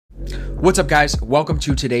What's up, guys? Welcome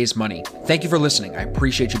to Today's Money. Thank you for listening. I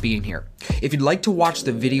appreciate you being here. If you'd like to watch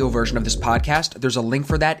the video version of this podcast, there's a link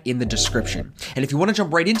for that in the description. And if you want to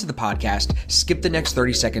jump right into the podcast, skip the next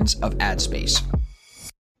 30 seconds of ad space.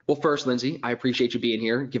 Well, first, Lindsay, I appreciate you being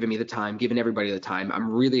here, giving me the time, giving everybody the time. I'm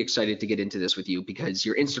really excited to get into this with you because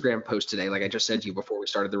your Instagram post today, like I just said to you before we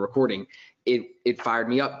started the recording, it fired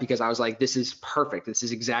me up because I was like, this is perfect. This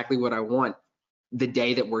is exactly what I want the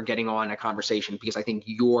day that we're getting on a conversation, because I think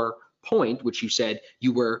your point, which you said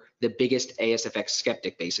you were the biggest ASFX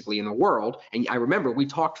skeptic basically in the world. And I remember we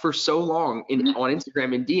talked for so long on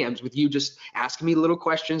Instagram and DMs with you just asking me little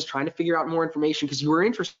questions, trying to figure out more information because you were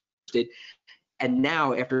interested. And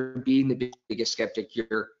now, after being the biggest skeptic,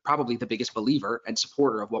 you're probably the biggest believer and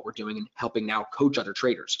supporter of what we're doing and helping now coach other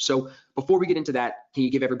traders. So before we get into that, can you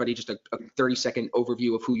give everybody just a 30-second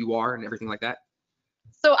overview of who you are and everything like that?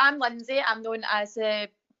 So I'm Lindsay. I'm known as a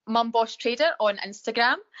Mum Boss Trader on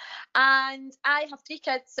Instagram. And I have 3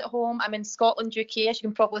 kids at home. I'm in Scotland, UK, as you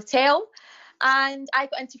can probably tell. And I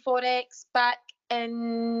got into Forex back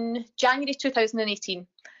in January 2018.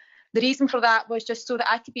 The reason for that was just so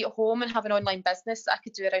that I could be at home and have an online business that I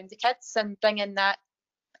could do around the kids and bring in that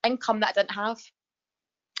income that I didn't have.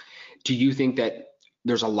 Do you think that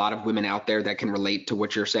there's a lot of women out there that can relate to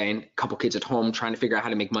what you're saying? A couple kids at home trying to figure out how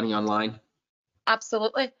to make money online?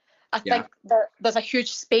 Absolutely. I think that there's a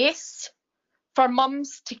huge space for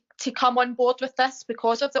mums to come on board with this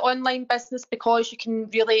because of the online business, because you can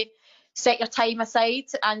really set your time aside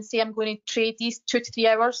and say, I'm going to trade these 2 to 3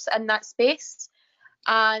 hours in that space.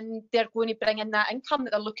 And they're going to bring in that income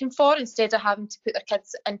that they're looking for instead of having to put their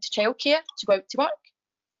kids into childcare to go out to work.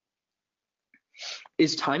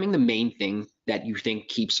 Is timing the main thing that you think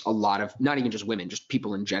keeps a lot of, not even just women, just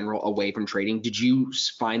people in general, away from trading? Did you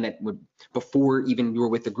find that before even you were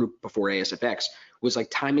with the group before ASFX, was like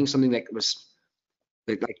timing something that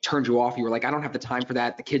like turned you off? You were like, I don't have the time for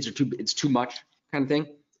that. The kids are it's too much kind of thing?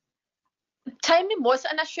 Timing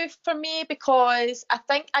wasn't an issue for me because I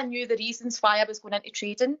think I knew the reasons why I was going into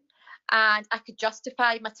trading, and I could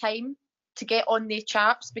justify my time to get on the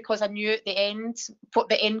charts because I knew at the end what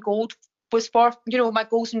the end goal was for. You know, my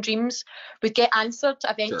goals and dreams would get answered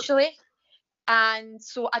eventually. Sure. And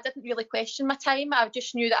so I didn't really question my time. I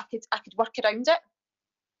just knew that I could work around it.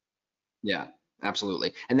 Yeah,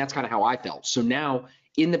 absolutely. And that's kind of how I felt. So now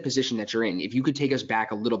in the position that you're in, if you could take us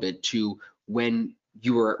back a little bit to when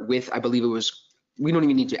you were with, I believe it was, we don't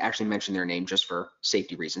even need to actually mention their name just for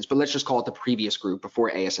safety reasons, but let's just call it the previous group before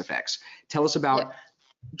ASFX. Tell us about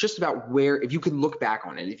just about where, if you could look back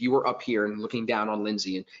on it, if you were up here and looking down on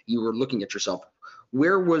Lindsay and you were looking at yourself,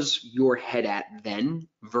 where was your head at then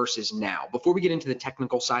versus now? Before we get into the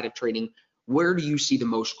technical side of trading, where do you see the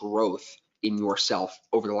most growth in yourself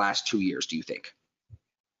over the last 2 years, do you think?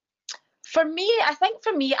 For me,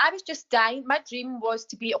 I was just dying. My dream was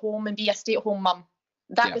to be at home and be a stay-at-home mum.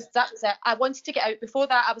 That was it. I wanted to get out. Before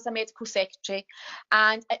that, I was a medical secretary,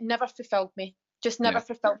 and it never fulfilled me. Just never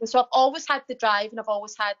fulfilled me. So I've always had the drive and I've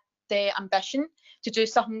always had the ambition to do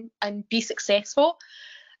something and be successful.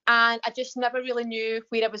 And I just never really knew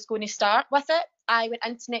where I was going to start with it. I went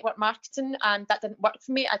into network marketing and that didn't work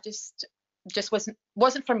for me. I just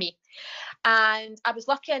wasn't for me. And I was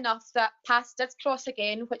lucky enough that paths did cross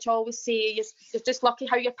again, which I always say is you're just lucky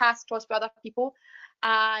how your paths cross with other people.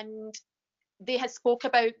 And they had spoke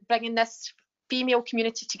about bringing this female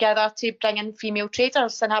community together to bring in female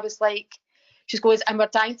traders. And I was like, she goes, and we're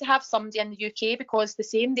dying to have somebody in the UK because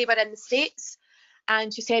they were in the States.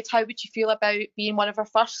 And she said, how would you feel about being one of our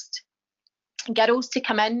first girls to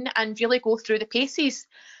come in and really go through the paces?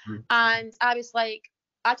 Mm-hmm. And I was like,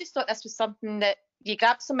 I just thought this was something that you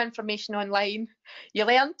grabbed some information online, you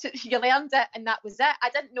learned it, and that was it. I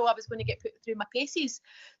didn't know I was going to get put through my paces.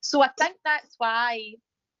 So I think that's why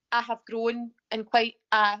I have grown in quite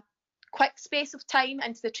a quick space of time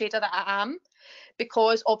into the trader that I am,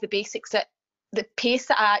 because of the basics, the pace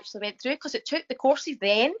that I actually went through, because it took the courses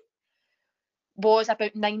then was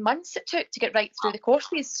about 9 months it took to get right through the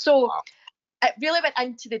courses. So it really went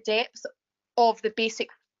into the depths of the basic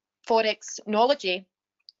Forex knowledge.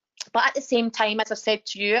 But at the same time, as I said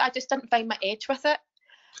to you, I just didn't find my edge with it.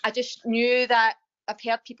 I just knew that I've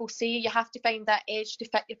heard people say you have to find that edge to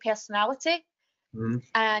fit your personality. Mm-hmm.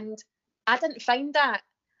 And I didn't find that.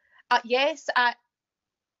 Yes,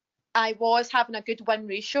 I was having a good win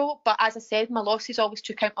ratio, but as I said, my losses always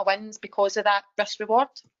took out my wins because of that risk reward.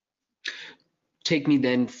 Take me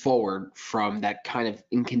then forward from that kind of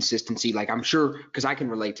inconsistency. Like, I'm sure, because I can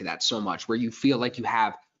relate to that so much, where you feel like you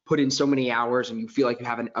have put in so many hours and you feel like you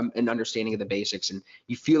have an understanding of the basics and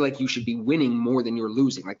you feel like you should be winning more than you're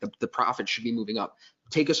losing, like the profit should be moving up.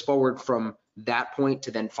 Take us forward from that point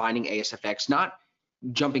to then finding ASFX, not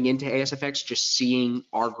jumping into ASFX, just seeing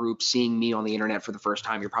our group, seeing me on the internet for the first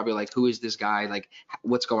time? You're probably like, who is this guy? Like,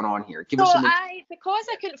 what's going on here? Give us some. Because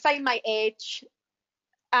I couldn't find my edge,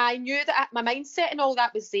 I knew that my mindset and all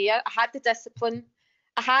that was there. I had the discipline,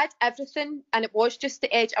 I had everything, and it was just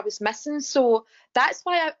the edge I was missing. So that's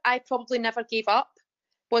why I probably never gave up,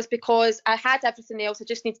 was because I had everything else. I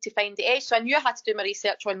just needed to find the edge. So I knew I had to do my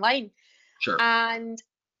research online. Sure. And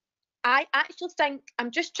I actually think,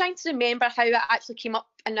 I'm just trying to remember how I actually came up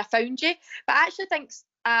and I found you, but I actually think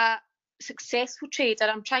a successful trader,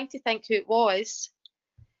 I'm trying to think who it was,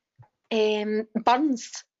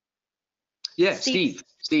 Burns. Yeah, Steve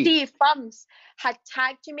Burns had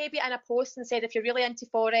tagged you maybe in a post and said, if you're really into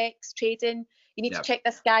Forex trading, you need to check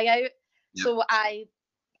this guy out. So I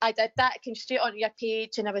did that. I came straight onto your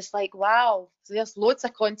page and I was like, wow, there's loads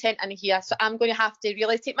of content in here. So I'm going to have to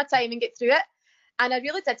really take my time and get through it. And I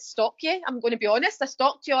really did stalk you. I'm going to be honest. I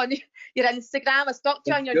stalked you on your Instagram. I stalked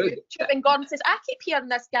you on your YouTube. And Gordon says, I keep hearing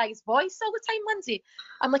this guy's voice all the time, Lindsay.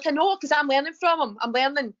 I'm like, I know, because I'm learning from him. I'm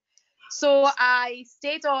learning. So I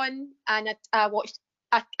stayed on and I watched.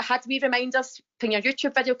 I had wee reminders when your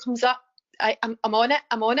YouTube video comes up. I'm on it.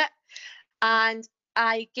 I'm on it. And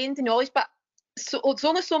I gained the knowledge. But so there's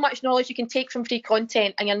only so much knowledge you can take from free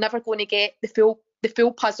content, and you're never going to get the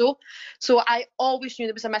full puzzle. So I always knew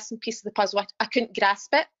there was a missing piece of the puzzle. I couldn't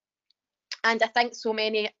grasp it. And I think so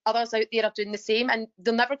many others out there are doing the same, and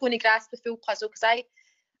they're never going to grasp the full puzzle, because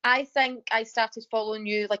I think I started following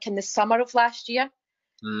you like in the summer of last year.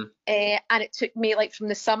 And it took me like from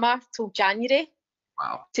the summer till January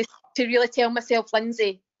to really tell myself,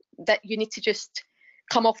 Lindsay, that you need to just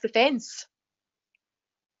come off the fence.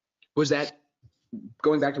 Was that,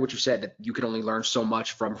 going back to what you said, that you can only learn so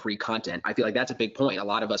much from free content? I feel like that's a big point. A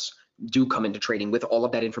lot of us do come into trading with all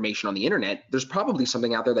of that information on the internet. There's probably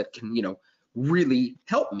something out there that can, really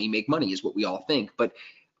help me make money, is what we all think. But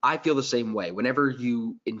I feel the same way. Whenever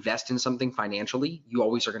you invest in something financially, you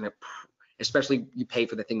always are going to, especially you pay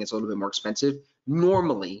for the thing that's a little bit more expensive.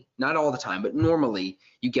 Normally, not all the time, but normally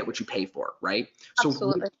you get what you pay for, right?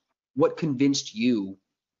 Absolutely. So what convinced you,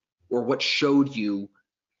 or what showed you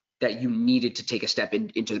that you needed to take a step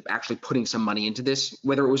into actually putting some money into this,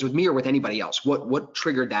 whether it was with me or with anybody else? What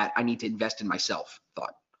triggered that I need to invest in myself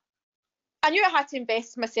thought? I knew I had to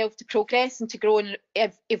invest in myself to progress and to grow and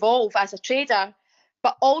evolve as a trader,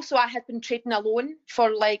 but also I had been trading alone for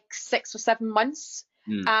like 6 or 7 months.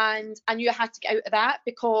 And I knew I had to get out of that,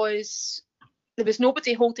 because there was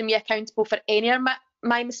nobody holding me accountable for any of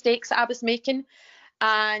my mistakes that I was making.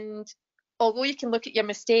 And although you can look at your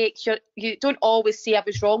mistakes, you don't always say I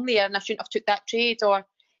was wrong there and I shouldn't have took that trade or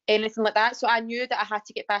anything like that. So I knew that I had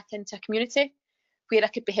to get back into a community where I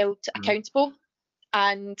could be held accountable.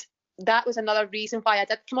 And that was another reason why I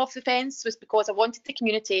did come off the fence, was because I wanted the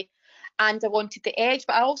community and I wanted the edge,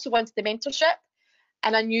 but I also wanted the mentorship.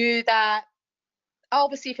 And I knew that,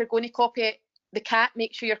 obviously, if you're going to copy the cat,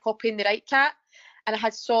 make sure you're copying the right cat. And I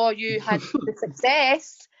saw you had the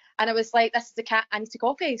success, and I was like, this is the cat I need to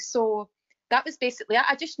copy. So that was basically it.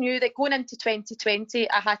 I just knew that going into 2020,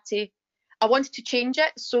 I wanted to change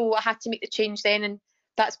it. So I had to make the change then. And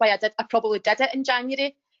that's why I probably did it in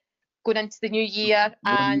January, going into the new year.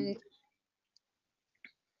 And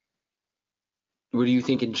what do you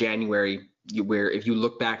think in January, if you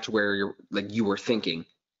look back to where you were thinking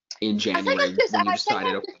in January when you decided?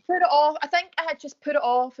 I think I had just put it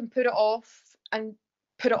off and put it off and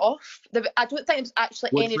put it off. I don't think there was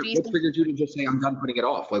actually any reason. What triggered you to just say, I'm done putting it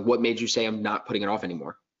off? Like, what made you say, I'm not putting it off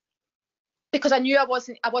anymore? Because I knew I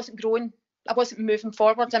wasn't growing. I wasn't moving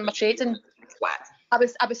forward in my trading. Flat. I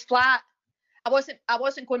was flat. I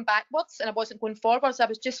wasn't going backwards and I wasn't going forwards. I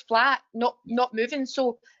was just flat, not moving.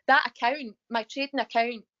 So that account, my trading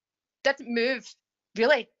account, didn't move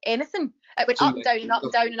really anything. It went up and down and up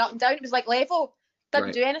and down and up and down. It was like level.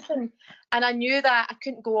 Didn't do anything. And I knew that I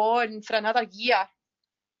couldn't go on for another year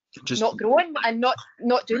just not growing and not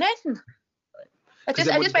doing anything. I just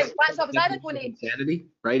went flat. So I was either going to insanity,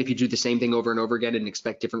 right? If you do the same thing over and over again and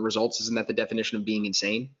expect different results, isn't that the definition of being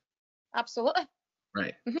insane? Absolutely.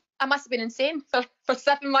 Right. I must have been insane for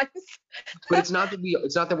 7 months. But it's not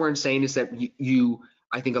that we're insane. It's that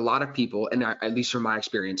I think a lot of people, and at least from my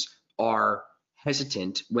experience, are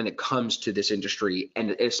hesitant when it comes to this industry,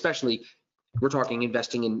 and especially we're talking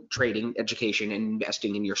investing in trading, education, and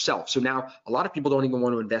investing in yourself. So now a lot of people don't even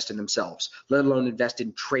want to invest in themselves, let alone invest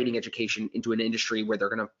in trading education into an industry where they're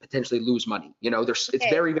going to potentially lose money. It's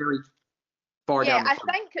very, very far down. I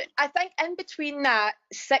think in between that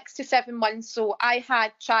 6 to 7 months, so I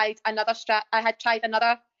had tried another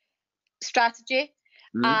strategy,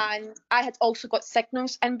 and I had also got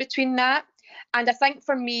signals in between that. And I think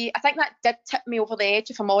for me, I think that did tip me over the edge,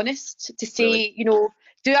 if I'm honest, to say, Really? you know,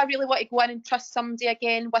 do I really want to go in and trust somebody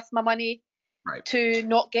again with my money Right. to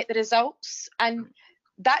not get the results? And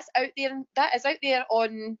that's out there. That is out there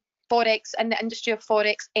on Forex, in the industry of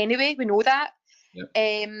Forex anyway. We know that.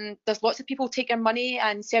 Yep. There's lots of people take your money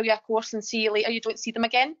and sell you a course and see you later, you don't see them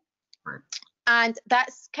again. Right. And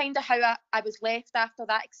that's kind of how I was left after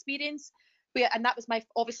that experience. And that was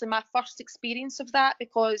obviously my first experience of that,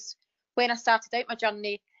 because when I started out my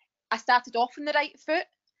journey, I started off on the right foot.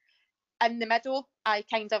 In the middle, I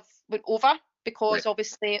kind of went over, because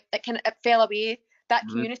obviously it fell away. That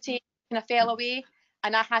community kind of fell away,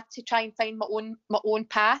 and I had to try and find my own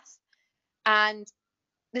path. And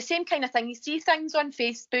the same kind of thing, you see things on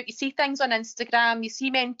Facebook, you see things on Instagram, you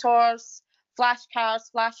see mentors, flash cars,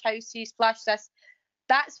 flash houses, flash this.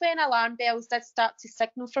 That's when alarm bells did start to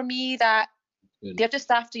signal for me that they're just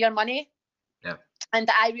after your money. Yeah. And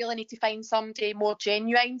that I really need to find somebody more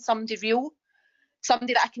genuine, somebody real,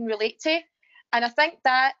 somebody that I can relate to. And I think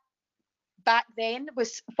that back then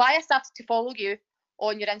was why I started to follow you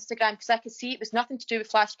on your Instagram, because I could see it was nothing to do with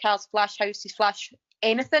flash cars, flash houses, flash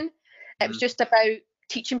anything. It was just about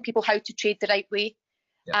teaching people how to trade the right way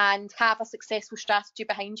and have a successful strategy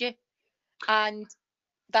behind you. And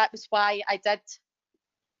that was why I did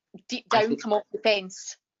deep down come off the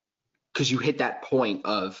fence. Because you hit that point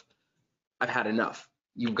of, I've had enough.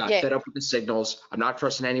 You got fed up with the signals. I'm not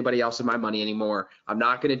trusting anybody else in my money anymore. I'm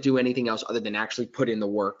not going to do anything else other than actually put in the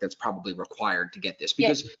work that's probably required to get this.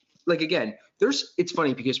 Because like, again, it's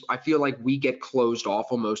funny because I feel like we get closed off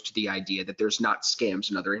almost to the idea that there's not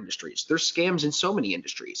scams in other industries. There's scams in so many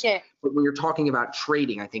industries. Yeah. But when you're talking about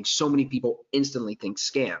trading, I think so many people instantly think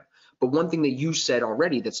scam. But one thing that you said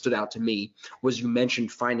already that stood out to me was you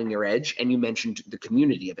mentioned finding your edge, and you mentioned the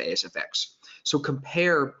community of ASFX. So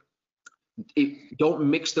don't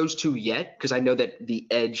mix those two yet, because I know that the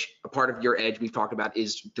edge, a part of your edge we've talked about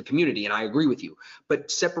is the community, and I agree with you. But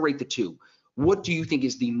separate the two. What do you think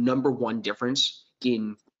is the number one difference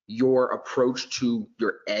in your approach to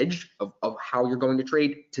your edge of how you're going to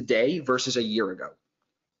trade today versus a year ago?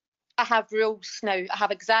 I have rules now. I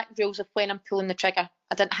have exact rules of when I'm pulling the trigger.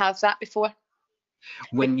 I didn't have that before.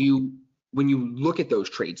 When you look at those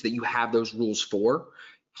trades that you have those rules for,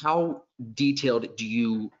 how detailed do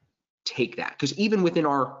you take that? Because even within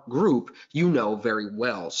our group, you know very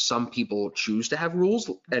well, some people choose to have rules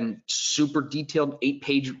and super detailed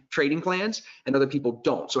 8-page trading plans, and other people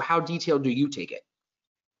don't. So how detailed do you take it?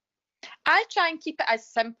 I try and keep it as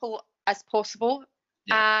simple as possible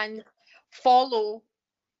and follow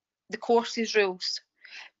the course's rules,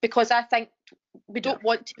 because I think we don't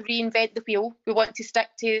want to reinvent the wheel. We want to stick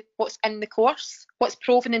to what's in the course, what's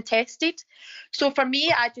proven and tested. So for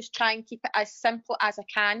me, I just try and keep it as simple as I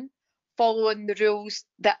can, following the rules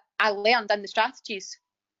that I learned in the strategies.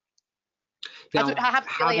 Now, I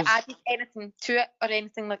haven't really added anything to it or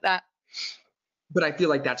anything like that. But I feel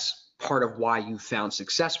like that's part of why you found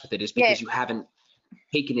success with it, is because you haven't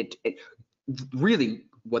taken it. Really,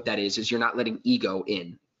 what that is you're not letting ego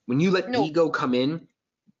in. When you let ego come in,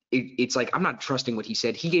 it's like, I'm not trusting what he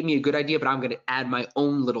said. He gave me a good idea, but I'm going to add my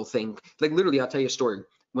own little thing. Like, literally, I'll tell you a story.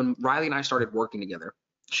 When Riley and I started working together,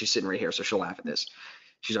 she's sitting right here, so she'll laugh at this.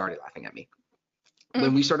 She's already laughing at me.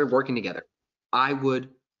 When we started working together, I would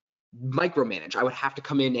micromanage. I would have to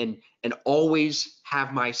come in and always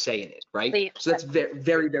have my say in it, right? So that's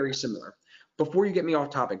very, very similar. Before you get me off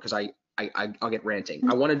topic, because I'll get ranting,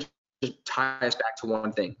 I want to just tie us back to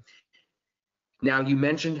one thing. Now, you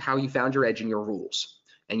mentioned how you found your edge in your rules.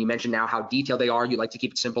 And you mentioned now how detailed they are. You like to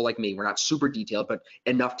keep it simple like me. We're not super detailed, but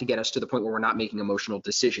enough to get us to the point where we're not making emotional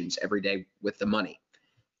decisions every day with the money.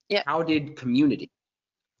 Yeah. How did community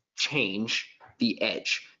change the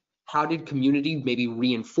edge? How did community maybe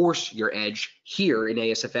reinforce your edge here in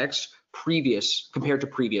ASFX compared to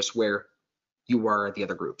previous where you were at the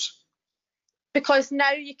other groups? Because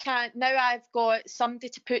now I've got somebody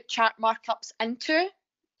to put chart markups into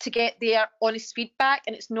to get their honest feedback,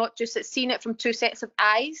 and it's seeing it from two sets of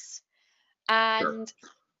eyes, and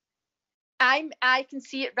I can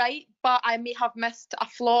see it right, but I may have missed a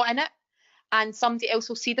flaw in it, and somebody else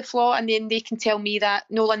will see the flaw, and then they can tell me that,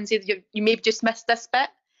 no, Lindsay, you maybe just missed this bit,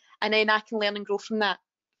 and then I can learn and grow from that.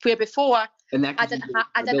 Where before I didn't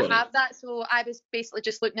have that, so I was basically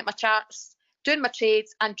just looking at my charts, doing my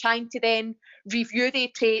trades, and trying to then review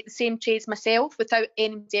the same trades myself without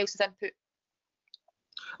anybody else's input.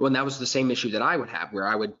 Well, and that was the same issue that I would have, where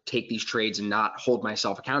I would take these trades and not hold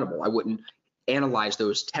myself accountable. I wouldn't analyze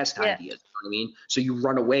those test ideas. You know what I mean? So you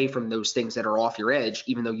run away from those things that are off your edge,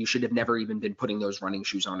 even though you should have never even been putting those running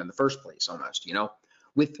shoes on in the first place, almost, you know?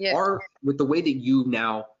 With the way that you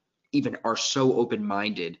now even are so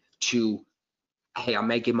open-minded to, hey, I'm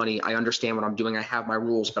making money, I understand what I'm doing, I have my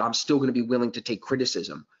rules, but I'm still going to be willing to take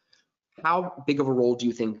criticism. How big of a role do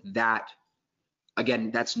you think that,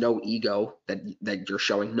 again, that's no ego that you're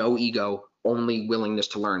showing, no ego, only willingness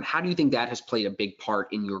to learn. How do you think that has played a big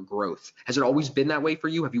part in your growth? Has it always been that way for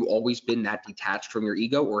you? Have you always been that detached from your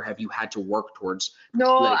ego, or have you had to work towards?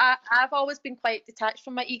 No, I've always been quite detached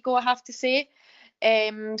from my ego, I have to say.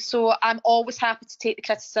 So I'm always happy to take the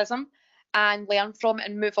criticism and learn from it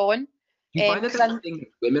and move on. Do you find that that's something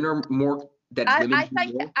women are more, that women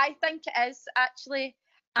do more? I think it is, actually.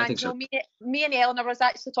 And I think so. Me and Eleanor was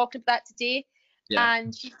actually talking about that today. Yeah.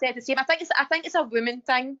 And she said the same. I think it's a woman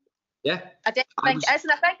thing. Yeah. I definitely think it is.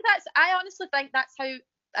 And I honestly think that's how,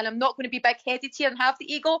 and I'm not going to be big-headed here and have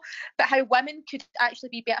the ego, but how women could actually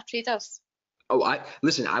be better traders. Oh,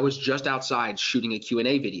 listen, I was just outside shooting a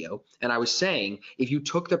Q&A video, and I was saying, if you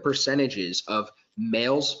took the percentages of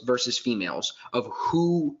males versus females of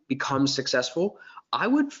who becomes successful, I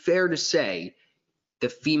would fair to say the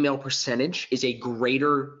female percentage is a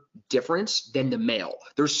greater difference than the male.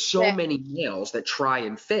 There's so many males that try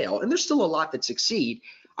and fail, and there's still a lot that succeed.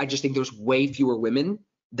 I just think there's way fewer women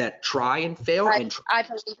that try and fail. I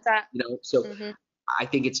believe that. You know, so I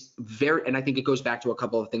think it's very, and I think it goes back to a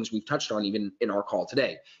couple of things we've touched on even in our call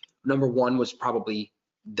today. Number one was probably,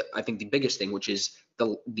 I think the biggest thing, which is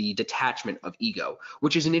the detachment of ego,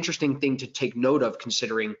 which is an interesting thing to take note of,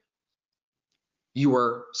 considering you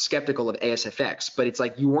were skeptical of ASFX, but it's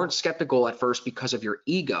like you weren't skeptical at first because of your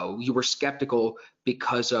ego. You were skeptical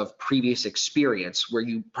because of previous experience where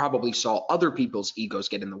you probably saw other people's egos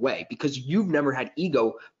get in the way, because you've never had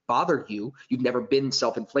ego bother you. You've never been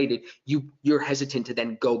self-inflated. You're hesitant to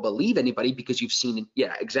then go believe anybody because you've seen it.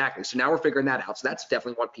 Yeah, exactly. So now we're figuring that out. So that's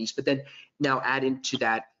definitely one piece. But then now add into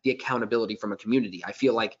that the accountability from a community. I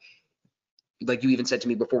feel like you even said to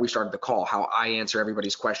me before we started the call, how I answer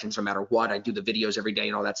everybody's questions no matter what. I do the videos every day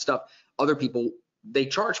and all that stuff. Other people, they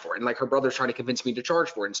charge for it. And like her brother's trying to convince me to charge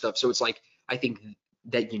for it and stuff. So it's like, I think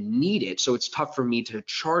that you need it. So it's tough for me to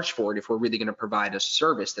charge for it if we're really going to provide a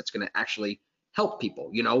service that's going to actually help people.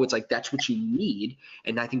 You know, it's like, that's what you need.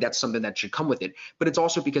 And I think that's something that should come with it. But it's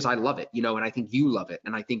also because I love it, you know, and I think you love it.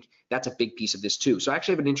 And I think that's a big piece of this too. So I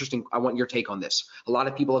actually have I want your take on this. A lot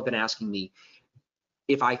of people have been asking me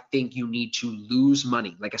if I think you need to lose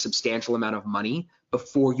money, like a substantial amount of money,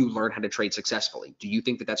 before you learn how to trade successfully. Do you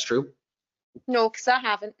think that that's true? No, because I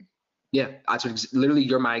haven't. Yeah, that's literally,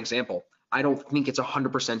 you're my example. I don't think it's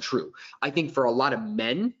 100% true. I think for a lot of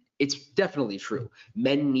men, it's definitely true.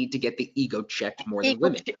 Men need to get the ego checked more than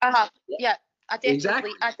women. Yeah, I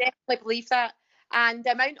definitely believe that. And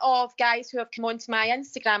the amount of guys who have come onto my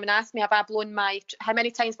Instagram and asked me, how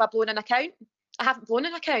many times have I blown an account? I haven't blown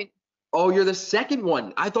an account. Oh, you're the second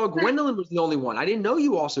one. I thought Gwendolyn was the only one. I didn't know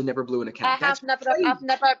you also never blew an account. I've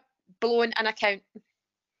never blown an account.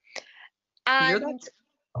 And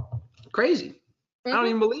crazy. I don't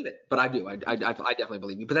even believe it, but I do. I definitely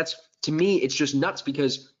believe you. But that's, to me, it's just nuts,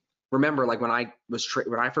 because remember, like when I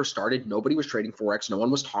first started, nobody was trading Forex. No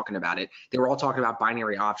one was talking about it. They were all talking about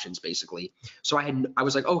binary options, basically. So I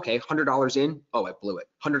was like, okay, $100 in. Oh, I blew it.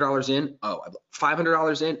 $100 in. Oh,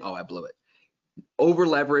 $500 in. Oh, I blew it. Over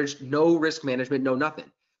leveraged, no risk management, no nothing.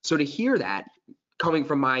 So to hear that coming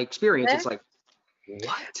from my experience, it's like,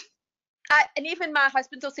 what? And even my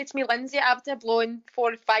husband will say to me, Lindsay, I've blown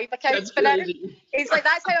 4 or 5 accounts for now. He's like,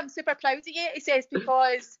 that's how I'm super proud of you. He says,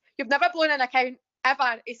 because you've never blown an account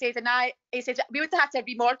ever. He says, we would have to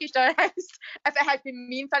remortgage our house if it had been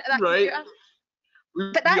me in front of that computer.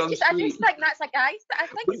 But I just think that's a guy. I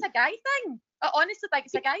think it's a guy thing. I honestly think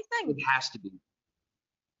it's a guy thing. It has to be.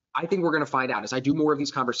 I think we're going to find out as I do more of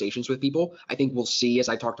these conversations with people. I think we'll see, as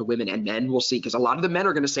I talk to women and men, we'll see, because a lot of the men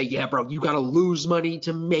are going to say, yeah, bro, you got to lose money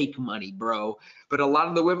to make money, bro. But a lot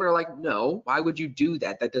of the women are like, no, why would you do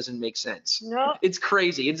that? That doesn't make sense. No. It's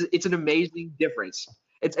crazy. It's an amazing difference.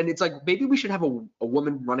 It's like, maybe we should have a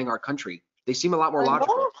woman running our country. They seem a lot more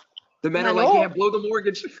logical. The men are like, yeah, blow the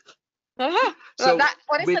mortgage. So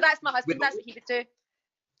honestly, that's my husband. That's what he would do.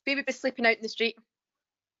 We would be sleeping out in the street.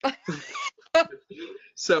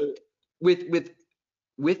 So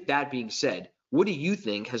with that being said, what do you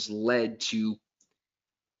think has led to,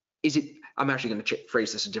 I'm actually going to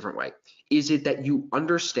phrase this a different way. Is it that you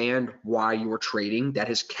understand why you're trading that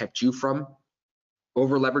has kept you from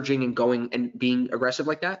over leveraging and going and being aggressive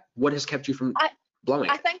like that? What has kept you from blowing?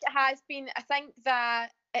 I think it has been, I think that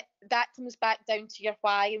that comes back down to your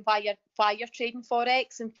why and why you're trading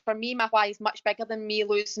Forex. And for me, my why is much bigger than me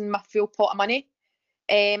losing my full pot of money.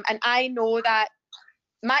 And I know that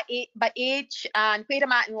my age and where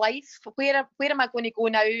I'm at in life, where am I going to go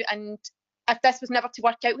now? And if this was never to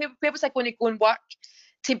work out, where was I going to go and work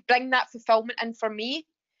to bring that fulfillment in for me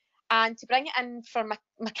and to bring it in for my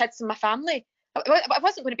kids and my family? I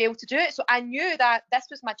wasn't going to be able to do it. So I knew that this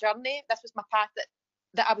was my journey, this was my path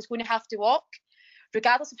that I was going to have to walk,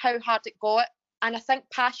 regardless of how hard it got. And I think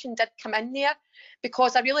passion did come in there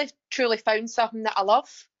because I really truly found something that I love,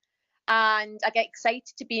 and I get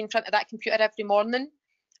excited to be in front of that computer every morning.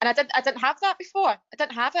 And I didn't have that before. I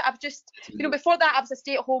didn't have it. I was just, before that I was a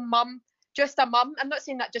stay-at-home mum, just a mum. I'm not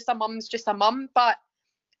saying that just a mum's just a mum, but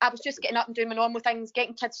I was just getting up and doing my normal things,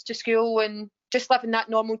 getting kids to school and just living that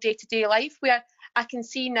normal day-to-day life, where I can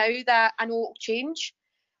see now that I know it'll change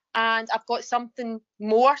and I've got something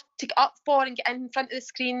more to get up for and get in front of the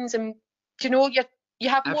screens, and you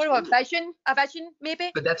have more of a vision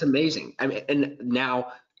maybe. But that's amazing. I mean, and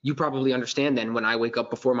now you probably understand then when I wake up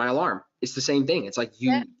before my alarm, it's the same thing. It's like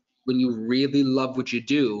when you really love what you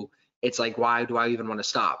do, it's like, why do I even want to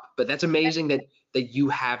stop? But that's amazing that you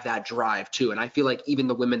have that drive too. And I feel like even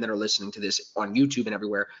the women that are listening to this on YouTube and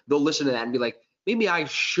everywhere, they'll listen to that and be like, maybe I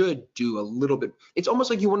should do a little bit. It's almost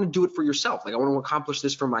like you want to do it for yourself. Like, I want to accomplish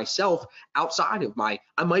this for myself outside of I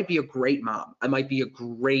might be a great mom. I might be a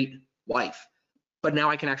great wife, but now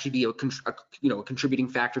I can actually be a contributing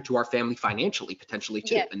factor to our family financially, potentially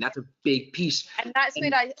too. Yeah. And that's a big piece. And that's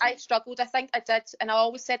where I struggled. I think I did. And I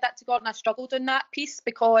always said that to Gordon. I struggled on that piece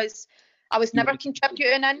because I was never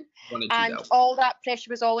contributing in, and all that pressure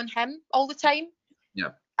was all on him all the time.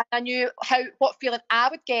 Yeah. And I knew what feeling I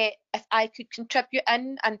would get if I could contribute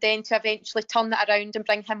in, and then to eventually turn that around and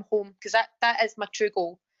bring him home, because that is my true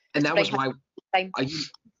goal. And that was why,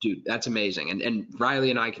 dude, that's amazing. And Riley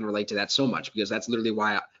and I can relate to that so much, because that's literally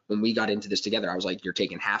why when we got into this together, I was like, you're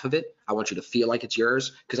taking half of it. I want you to feel like it's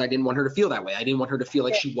yours, because I didn't want her to feel that way. I didn't want her to feel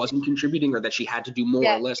like she wasn't contributing or that she had to do more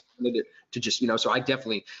or less to just, so I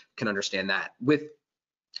definitely can understand that. With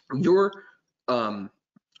your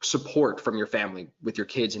support from your family, with your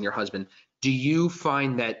kids and your husband, do you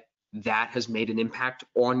find that has made an impact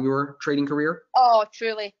on your trading career? Oh,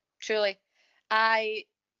 truly.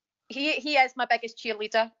 He is my biggest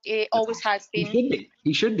cheerleader. He always has been.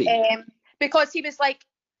 He should be. Because he was like,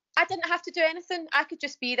 I didn't have to do anything. I could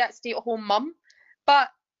just be that stay-at-home mum. But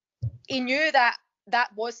he knew that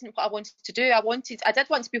wasn't what I wanted to do. I did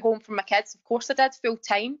want to be home for my kids. Of course I did, full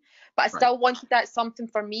time. But I still wanted that something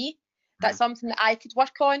for me. That's something that I could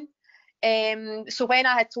work on. So when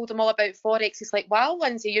I had told him all about Forex, he's like, wow,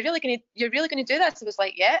 Lindsay, you're really gonna do this? I was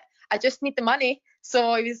like, yeah, I just need the money.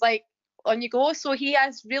 So he was like, on you go. So he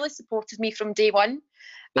has really supported me from day one.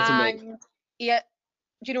 That's amazing. Yeah,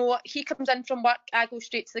 he comes in from work, I go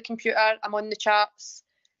straight to the computer, I'm on the charts.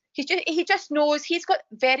 He just knows. He's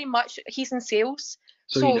in sales,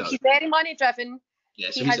 so he's very money driven.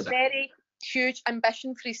 Yeah, so he has very huge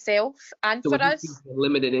ambition for himself and for us.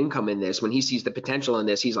 Limited income in this, when he sees the potential in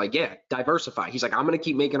this, he's like, yeah, diversify. He's like, I'm going to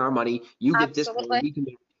keep making our money. You get this. We can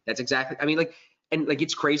do. That's exactly. I mean,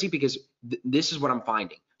 it's crazy because this is what I'm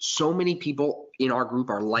finding. So many people in our group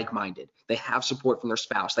are like-minded. They have support from their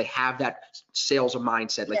spouse. They have that sales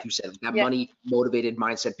mindset, like you said, that money motivated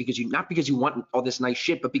mindset, not because you want all this nice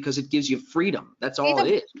shit, but because it gives you freedom. That's all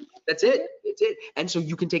it is. That's it. It's it. And so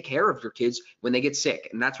you can take care of your kids when they get sick.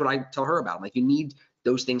 And that's what I tell her about. Like, you need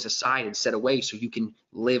those things aside and set away so you can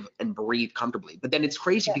live and breathe comfortably. But then it's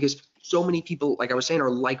crazy because so many people, like I was saying, are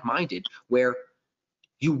like-minded, where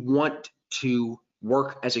you want to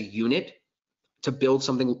work as a unit to build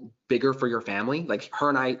something bigger for your family. Like, her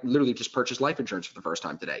and I literally just purchased life insurance for the first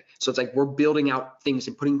time today. So it's like we're building out things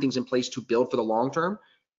and putting things in place to build for the long term.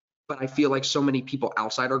 But I feel like so many people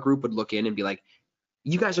outside our group would look in and be like,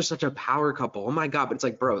 you guys are such a power couple. Oh my God. But it's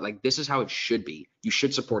like, bro, like, this is how it should be. You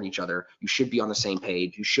should support each other. You should be on the same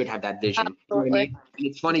page. You should have that vision. You know what I mean? And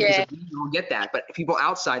it's funny because we don't get that, but people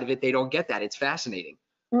outside of it, they don't get that. It's fascinating.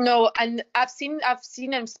 No, and I've seen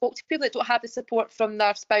and spoke to people that don't have the support from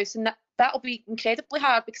their spouse, and that'll be incredibly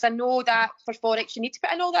hard, because I know that for Forex you need to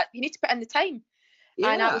put in all that, you need to put in the time.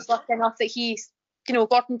 And I was lucky enough that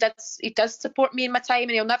Gordon does support me in my time,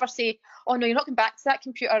 and he'll never say, oh no, you're not going back to that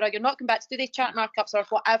computer, or you're not going back to do these chart markups or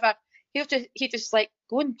whatever. He just like,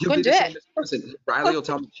 go and do it. Listen, Riley will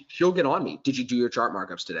tell me, she'll get on me. Did you do your chart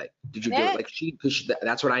markups today? Did you do it? Like,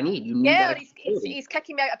 that's what I need. You need that. He's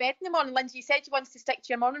kicking me out of bed in the morning. Lindsay, you said you wanted to stick to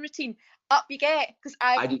your morning routine. Up you get, because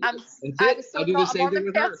I do the same thing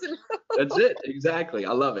with her. That's it. Exactly.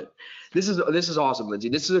 I love it. This is awesome, Lindsay.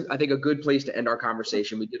 This is, I think, a good place to end our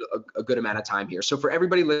conversation. We did a good amount of time here. So for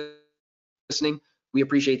everybody listening, we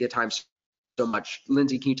appreciate the time so much.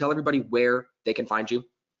 Lindsay, can you tell everybody where they can find you?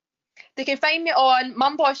 They can find me on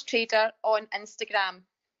Mum Boss Trader on Instagram.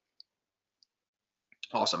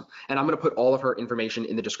 Awesome. And I'm going to put all of her information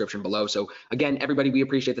in the description below. So again, everybody, we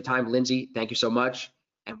appreciate the time. Lindsay, thank you so much.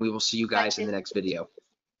 And we will see you guys in the next video.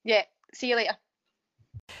 Yeah. See you later.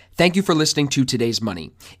 Thank you for listening to Today's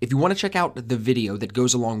Money. If you want to check out the video that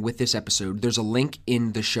goes along with this episode, there's a link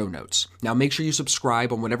in the show notes. Now make sure you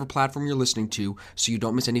subscribe on whatever platform you're listening to so you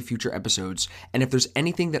don't miss any future episodes. And if there's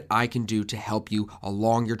anything that I can do to help you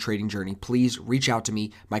along your trading journey, please reach out to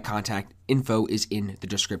me. My contact info is in the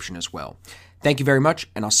description as well. Thank you very much,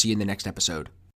 and I'll see you in the next episode.